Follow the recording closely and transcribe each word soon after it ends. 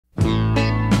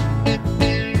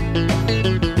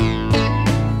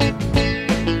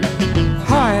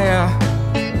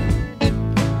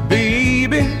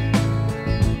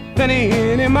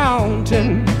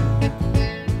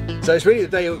So it's really the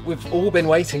day we've all been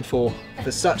waiting for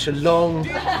such a long,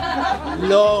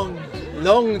 long,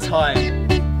 long time.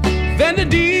 Than the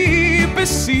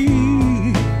deepest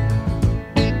sea.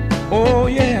 Oh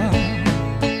yeah.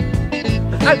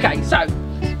 Okay, so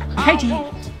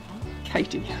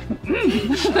Katie.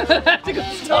 That's a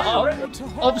good start.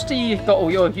 Obviously, you've got all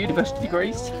your university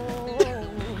degrees.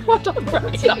 What a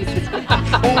great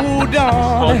Oh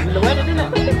darling,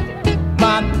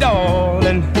 my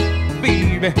darling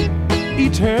baby,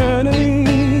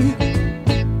 eternally.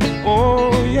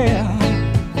 Oh yeah.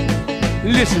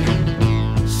 Listen,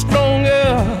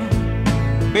 stronger,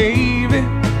 baby,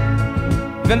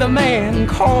 than the man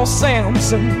called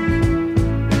Samson.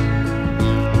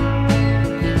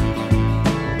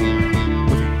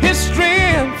 With his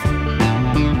strength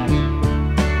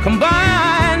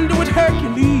combined with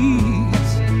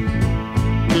Hercules.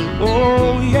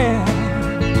 Oh yeah.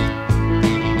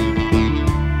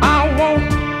 I want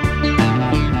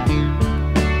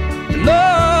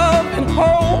love and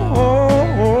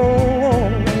hold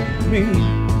me,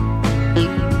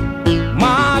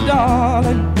 my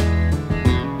darling,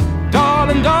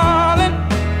 darling, darling,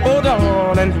 oh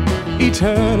darling,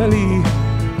 eternally.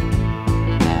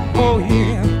 Oh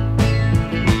yeah.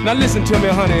 Now listen to me,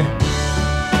 honey.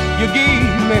 You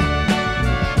gave me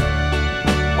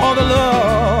all the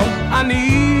love I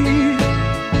need.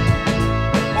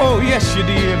 Oh yes you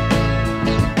did.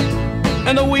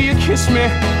 And the way you kiss me,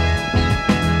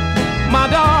 my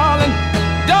darling,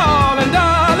 darling,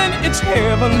 darling, it's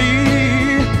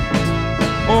heavenly.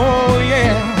 Oh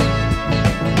yeah.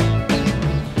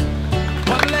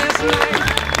 But last night,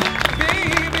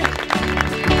 baby,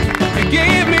 you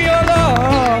gave me your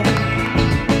love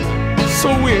so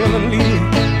willingly.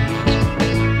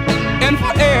 And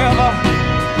forever,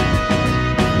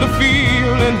 the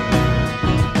feeling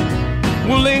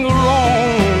will linger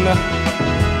on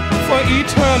for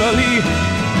eternally.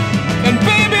 And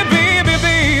baby, baby,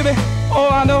 baby, oh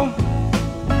I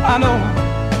know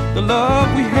the love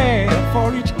we have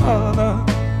for each other.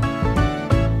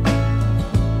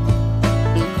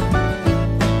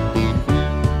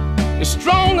 Is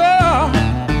stronger.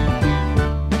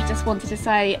 We just wanted to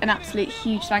say an absolute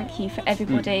huge thank you for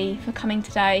everybody for coming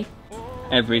today.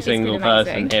 Every single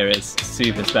person here is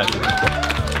super special.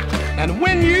 And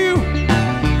when you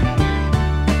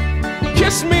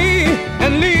kiss me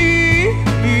and leave,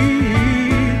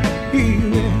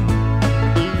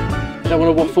 I don't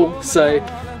want to waffle, so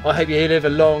I hope you live a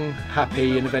long,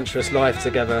 happy and adventurous life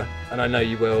together, and I know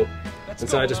you will. And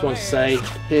so I just want to say,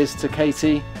 here's to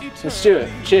Katie and Stuart.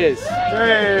 Cheers!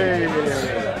 Hey.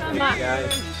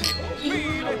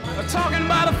 Talking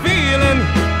about a feeling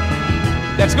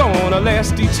that's gonna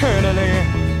last eternally.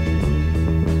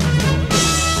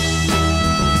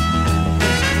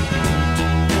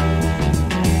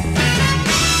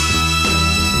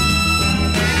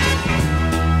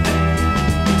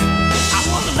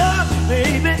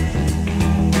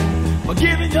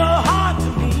 Giving your heart to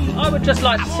me. I would just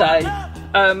like to say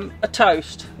a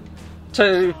toast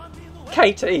to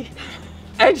Katie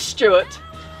and Stuart,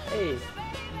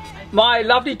 my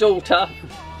lovely daughter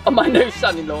and my new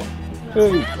son-in-law.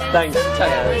 Thanks.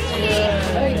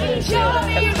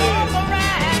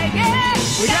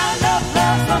 We got enough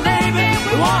love for baby,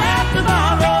 we won't have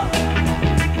tomorrow.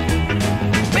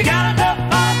 We got enough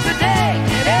for today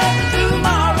and every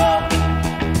tomorrow.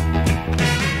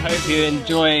 Hope you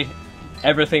enjoy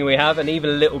everything we have, and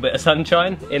even a little bit of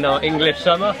sunshine in our English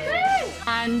summer.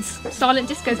 And Silent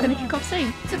Disco is going to kick off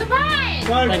soon. To the right!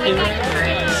 Thank you.